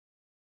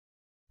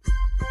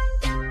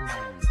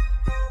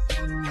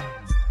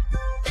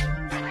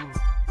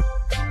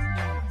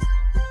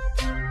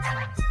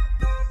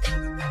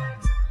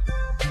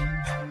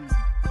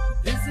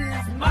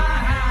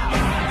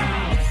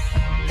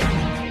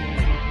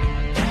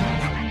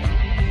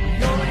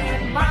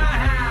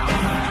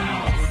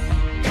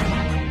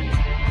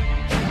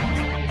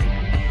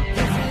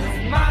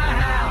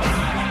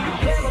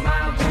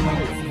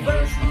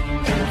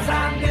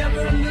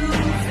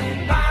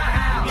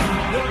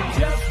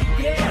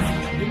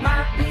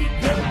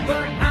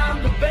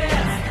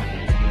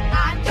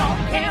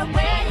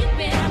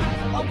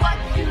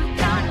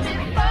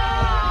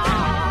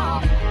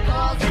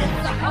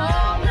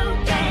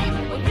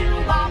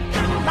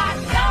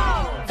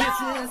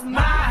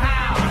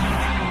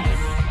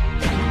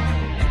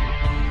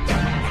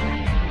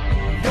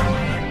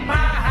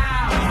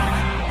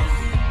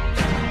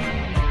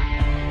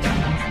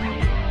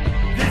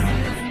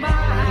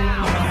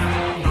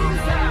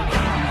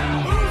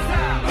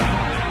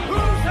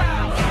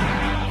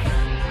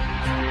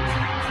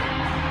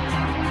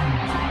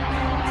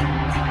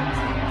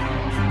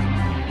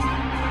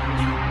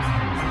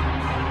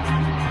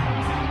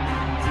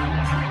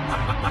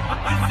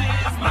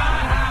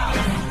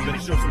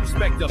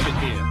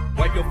here.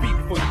 Wipe your feet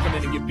before you come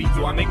in and get beat.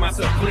 Do I make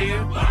myself clear?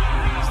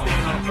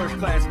 Standing on a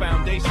first-class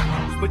foundation,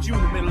 just put you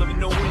in the middle of a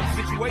no-win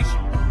situation.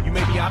 You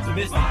may be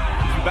optimistic,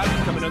 you about to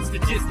become an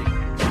statistic.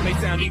 It may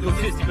sound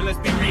egotistic, but let's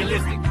be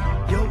realistic.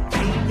 Your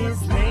team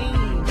is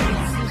lame.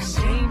 It's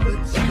a shame, but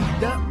you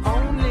the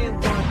only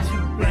one to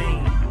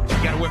blame. You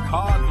gotta work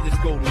hard for this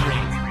golden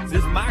ring. This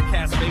is my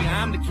castle, baby,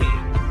 I'm the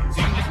king.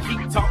 So you just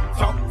keep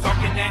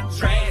talking that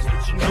trash,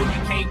 but you know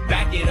you can't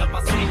back it up.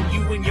 I send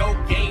you and your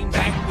game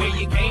back where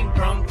you came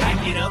from,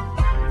 back it up.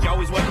 But you're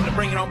always welcome to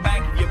bring it on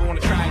back if you ever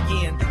want to try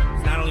again.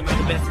 Cause not only am I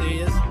the best there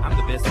is, I'm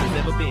the best there's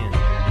ever been.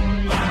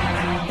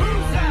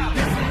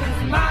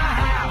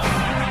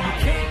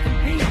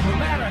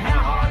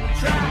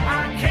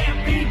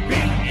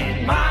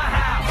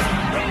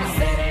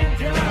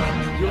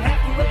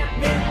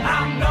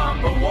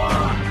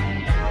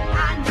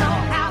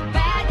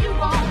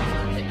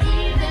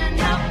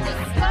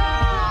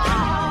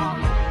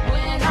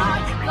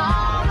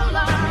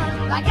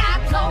 Like I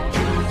told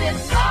you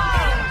this